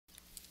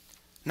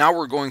Now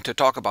we're going to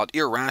talk about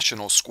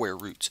irrational square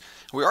roots.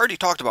 We already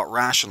talked about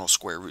rational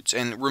square roots,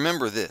 and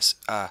remember this,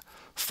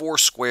 4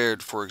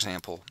 squared, for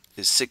example,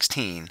 is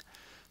 16,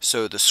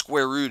 so the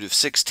square root of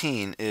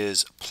 16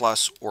 is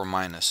plus or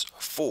minus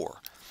 4.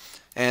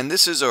 And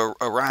this is a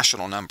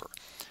rational number.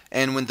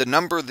 And when the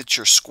number that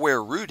you're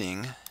square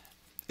rooting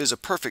is a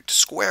perfect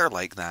square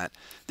like that,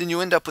 then you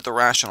end up with a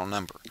rational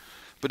number.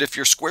 But if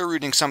you're square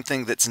rooting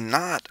something that's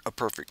not a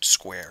perfect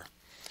square,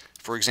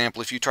 for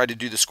example, if you try to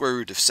do the square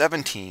root of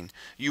 17,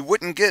 you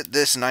wouldn't get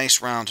this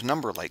nice round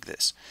number like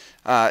this.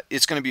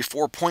 It's going to be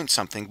 4 point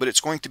something, but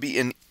it's going to be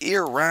an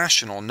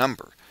irrational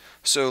number.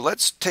 So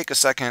let's take a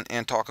second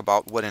and talk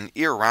about what an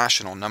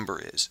irrational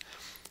number is.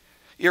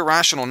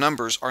 Irrational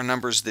numbers are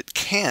numbers that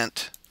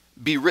can't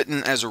be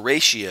written as a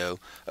ratio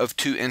of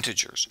 2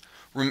 integers.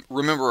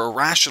 Remember, a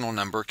rational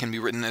number can be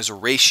written as a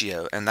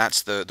ratio, and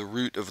that's the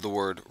root of the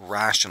word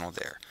rational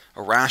there.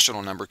 A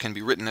rational number can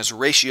be written as a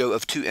ratio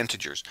of 2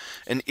 integers.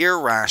 An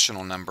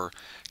irrational number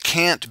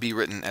can't be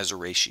written as a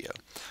ratio.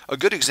 A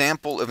good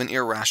example of an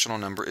irrational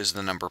number is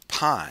the number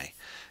pi.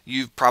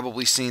 You've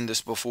probably seen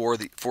this before.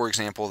 For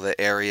example, the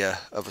area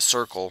of a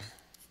circle,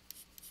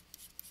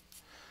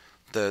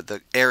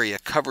 the area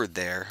covered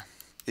there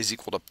is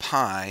equal to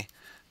pi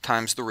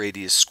times the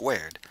radius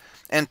squared.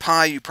 And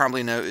pi, you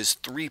probably know, is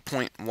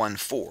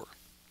 3.14.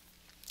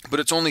 But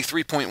it's only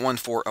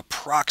 3.14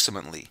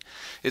 approximately.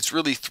 It's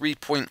really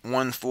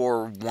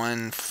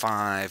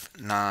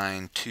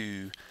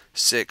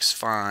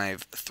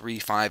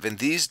 3.14159265535, and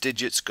these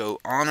digits go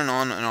on and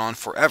on and on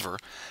forever,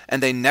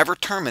 and they never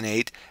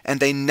terminate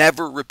and they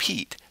never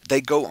repeat. They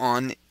go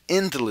on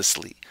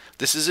endlessly.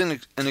 This is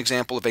an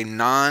example of a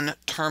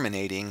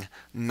non-terminating,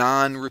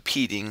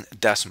 non-repeating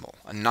decimal.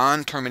 A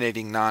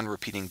non-terminating,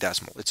 non-repeating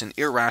decimal. It's an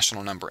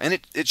irrational number, and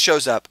it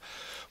shows up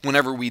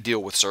whenever we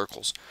deal with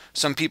circles.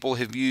 Some people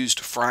have used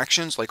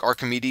fractions, like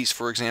Archimedes,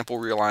 for example,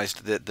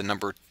 realized that the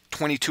number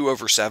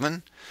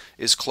 22/7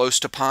 is close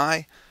to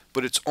pi,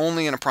 but it's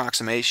only an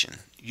approximation.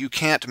 You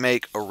can't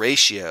make a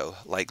ratio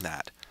like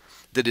that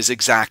is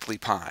exactly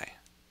pi.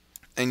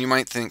 And you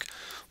might think,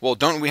 well,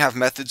 don't we have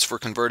methods for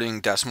converting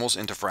decimals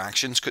into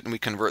fractions? Couldn't we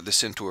convert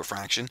this into a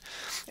fraction?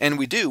 And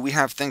we do. We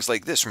have things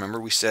like this.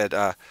 Remember, we said,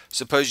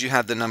 suppose you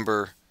had the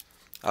number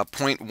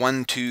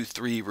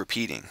 0.123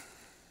 repeating,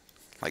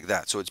 like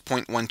that. So it's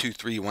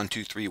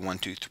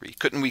 0.123123123.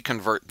 Couldn't we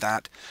convert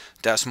that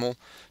decimal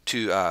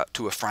to a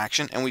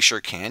fraction? And we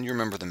sure can. You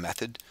remember the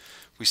method.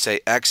 We say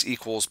x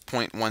equals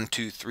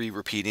 0.123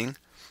 repeating,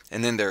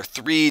 and then there are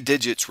 3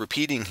 digits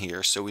repeating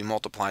here, so we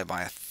multiply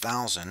by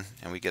 1,000,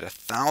 and we get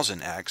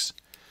 1,000x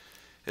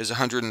is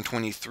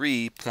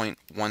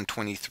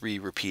 123.123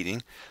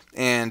 repeating,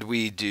 and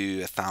we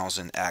do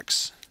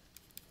 1,000x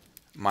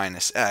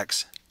minus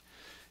x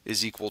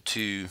is equal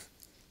to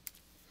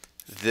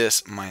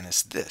this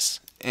minus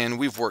this. And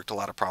we've worked a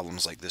lot of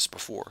problems like this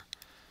before.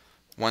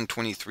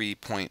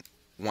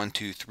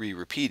 123.123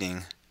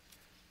 repeating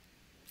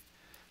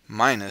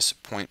minus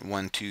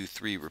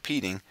 0.123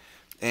 repeating,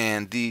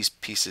 and these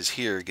pieces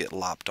here get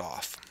lopped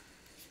off.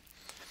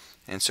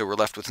 And so we're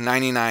left with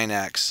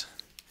 99x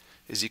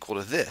is equal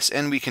to this,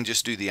 and we can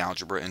just do the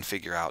algebra and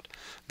figure out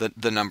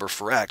the number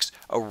for x,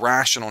 a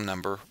rational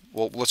number.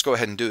 Well, let's go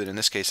ahead and do it. In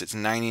this case, it's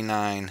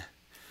 99,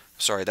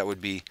 sorry, that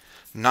would be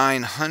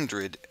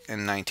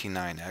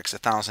 999x,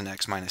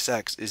 1,000x minus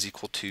x is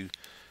equal to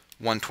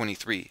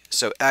 123.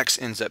 So x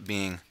ends up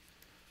being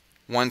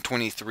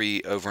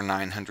 123 over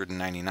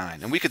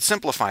 999. And we could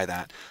simplify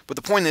that, but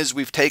the point is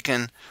we've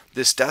taken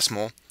this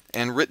decimal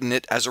and written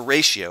it as a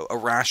ratio, a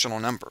rational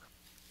number.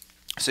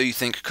 So you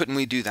think, couldn't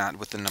we do that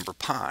with the number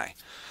pi?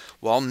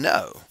 Well,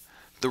 no.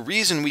 The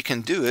reason we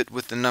can do it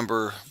with the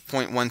number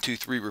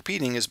 0.123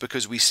 repeating is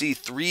because we see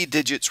 3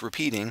 digits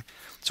repeating,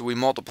 so we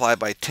multiply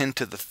by 10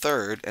 to the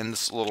third, and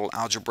this little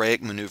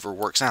algebraic maneuver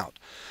works out.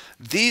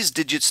 These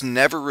digits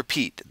never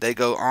repeat. They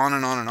go on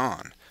and on and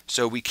on.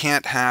 So we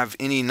can't have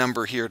any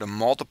number here to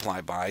multiply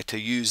by to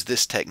use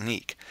this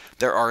technique.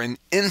 There are an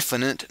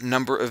infinite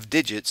number of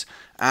digits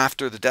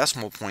after the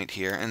decimal point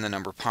here in the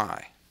number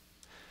pi.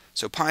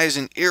 So pi is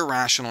an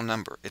irrational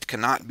number. It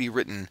cannot be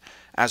written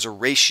as a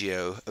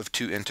ratio of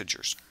 2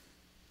 integers.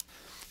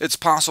 It's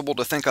possible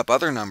to think up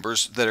other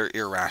numbers that are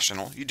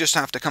irrational. You just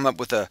have to come up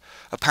with a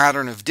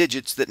pattern of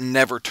digits that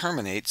never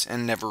terminates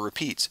and never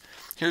repeats.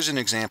 Here's an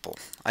example.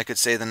 I could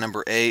say the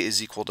number a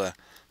is equal to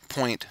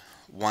 0.12,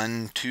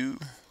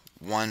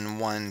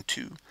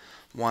 112,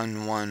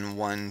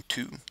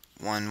 1112,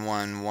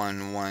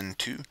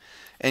 11112,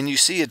 and you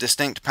see a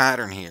distinct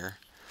pattern here.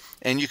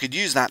 And you could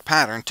use that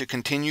pattern to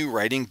continue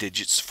writing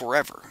digits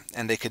forever,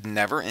 and they could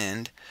never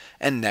end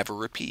and never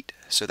repeat.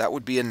 So that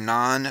would be a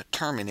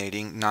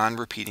non-terminating,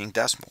 non-repeating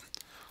decimal.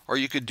 Or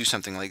you could do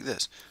something like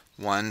this: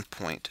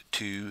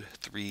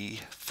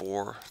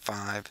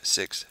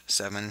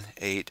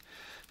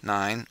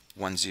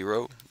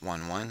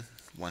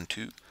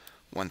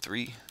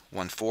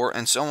 1.2345678910111121314,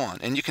 and so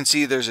on. And you can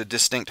see there's a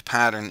distinct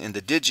pattern in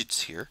the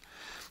digits here.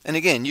 And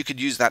again, you could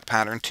use that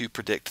pattern to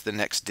predict the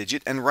next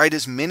digit and write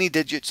as many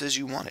digits as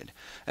you wanted.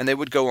 And they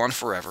would go on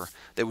forever.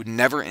 They would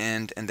never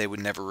end and they would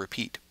never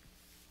repeat.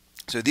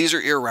 So these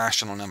are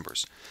irrational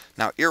numbers.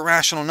 Now,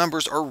 irrational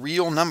numbers are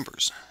real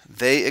numbers.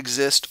 They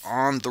exist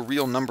on the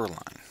real number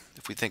line.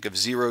 If we think of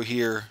 0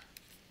 here,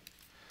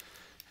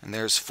 and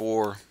there's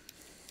 4.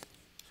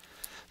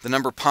 The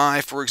number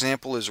pi, for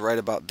example, is right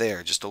about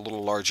there, just a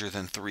little larger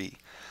than 3.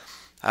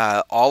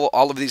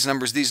 All of these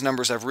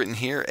numbers I've written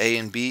here, A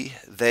and B,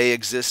 they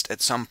exist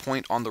at some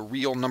point on the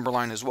real number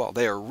line as well.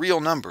 They are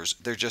real numbers,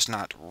 they're just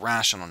not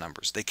rational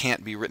numbers. They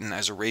can't be written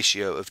as a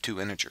ratio of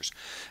two integers.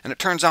 And it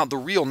turns out the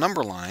real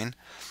number line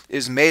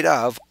is made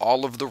of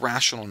all of the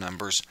rational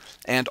numbers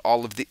and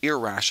all of the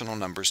irrational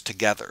numbers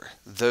together.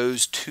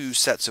 Those two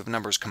sets of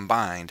numbers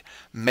combined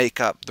make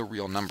up the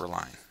real number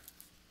line.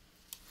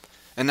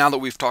 And now that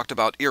we've talked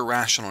about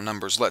irrational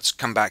numbers, let's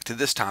come back to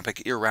this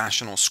topic,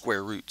 irrational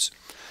square roots.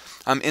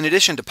 In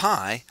addition to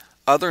pi,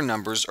 other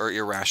numbers are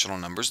irrational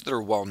numbers that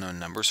are well-known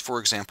numbers. For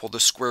example, the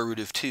square root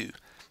of 2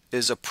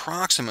 is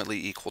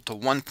approximately equal to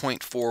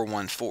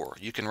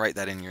 1.414. You can write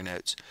that in your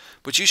notes.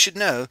 But you should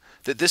know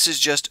that this is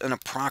just an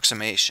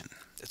approximation.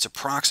 It's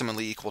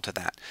approximately equal to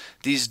that.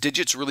 These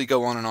digits really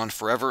go on and on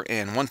forever,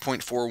 and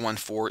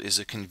 1.414 is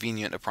a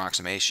convenient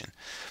approximation.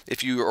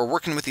 If you are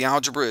working with the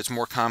algebra, it's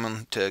more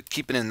common to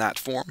keep it in that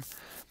form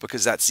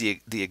because that's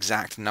the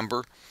exact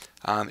number.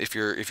 If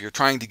you're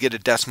trying to get a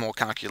decimal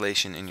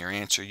calculation in your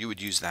answer, you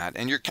would use that,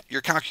 and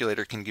your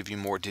calculator can give you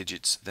more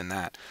digits than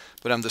that.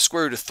 But the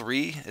square root of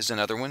 3 is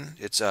another one.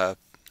 It's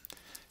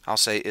I'll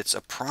say it's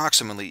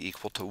approximately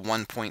equal to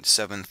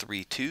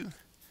 1.732,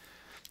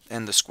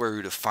 and the square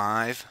root of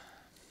 5,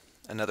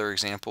 another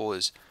example,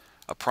 is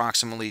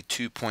approximately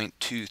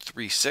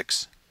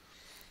 2.236.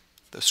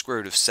 The square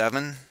root of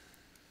 7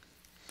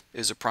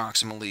 is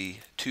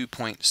approximately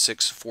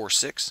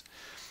 2.646.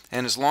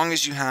 And as long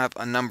as you have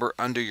a number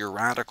under your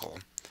radical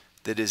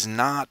that is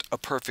not a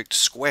perfect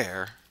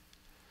square,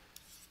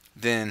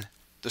 then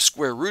the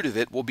square root of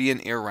it will be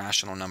an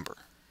irrational number.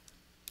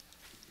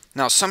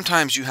 Now,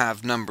 sometimes you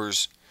have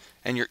numbers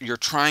and you're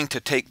trying to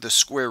take the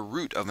square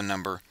root of a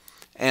number,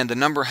 and the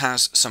number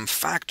has some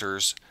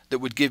factors that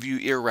would give you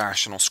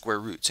irrational square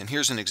roots. And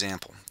here's an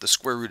example, the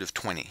square root of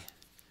 20.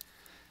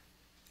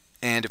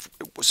 And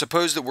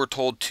suppose that we're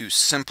told to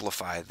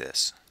simplify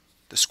this,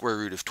 the square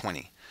root of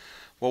 20.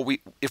 Well,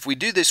 if we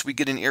do this, we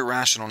get an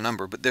irrational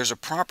number, but there's a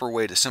proper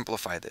way to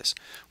simplify this.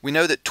 We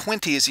know that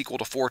 20 is equal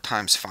to 4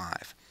 times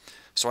 5.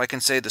 So I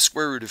can say the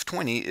square root of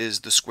 20 is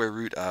the square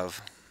root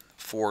of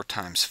 4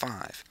 times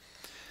 5.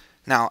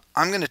 Now,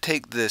 I'm going to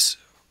take this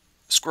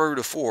square root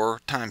of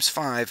 4 times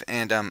 5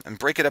 and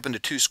break it up into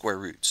two square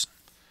roots.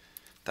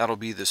 That'll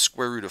be the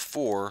square root of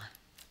 4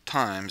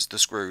 times the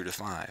square root of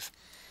 5.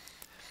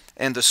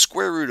 And the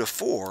square root of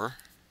 4,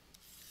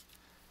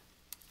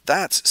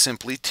 that's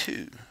simply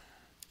 2.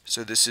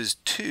 So this is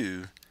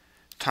 2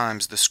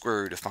 times the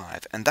square root of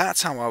 5. And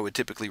that's how I would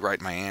typically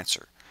write my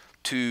answer.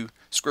 2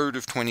 square root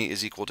of 20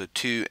 is equal to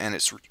 2, and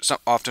it's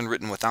often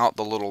written without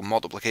the little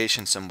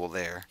multiplication symbol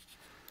there.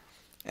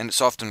 And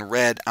it's often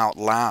read out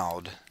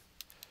loud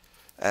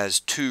as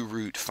 2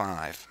 root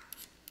 5.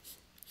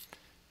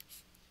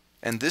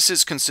 And this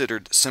is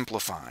considered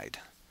simplified.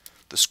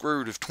 The square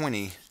root of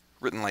 20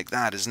 written like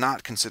that is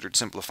not considered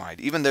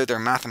simplified, even though they're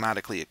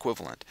mathematically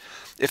equivalent.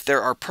 If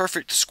there are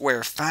perfect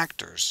square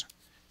factors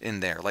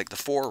in there, like the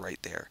 4 right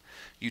there,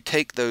 you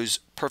take those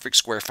perfect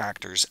square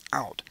factors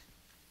out.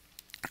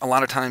 A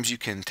lot of times you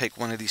can take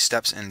one of these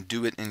steps and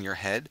do it in your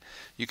head.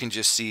 You can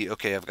just see,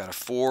 okay, I've got a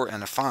 4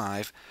 and a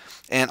 5,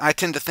 and I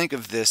tend to think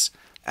of this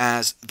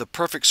as the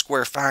perfect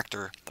square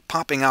factor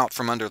popping out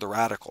from under the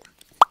radical.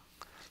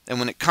 And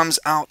when it comes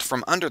out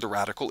from under the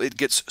radical, it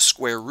gets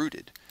square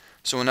rooted.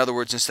 So in other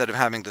words, instead of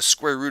having the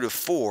square root of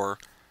 4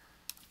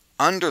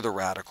 under the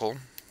radical,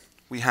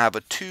 we have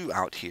a 2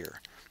 out here,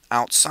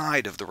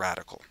 outside of the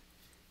radical.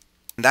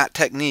 That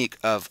technique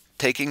of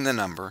taking the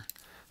number,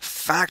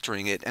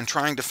 factoring it, and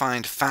trying to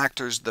find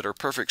factors that are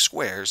perfect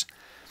squares,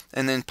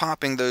 and then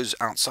popping those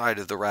outside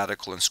of the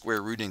radical and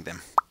square rooting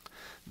them.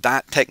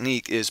 That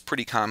technique is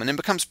pretty common and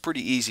becomes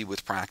pretty easy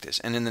with practice.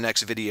 And in the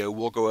next video,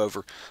 we'll go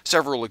over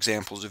several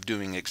examples of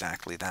doing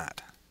exactly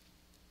that.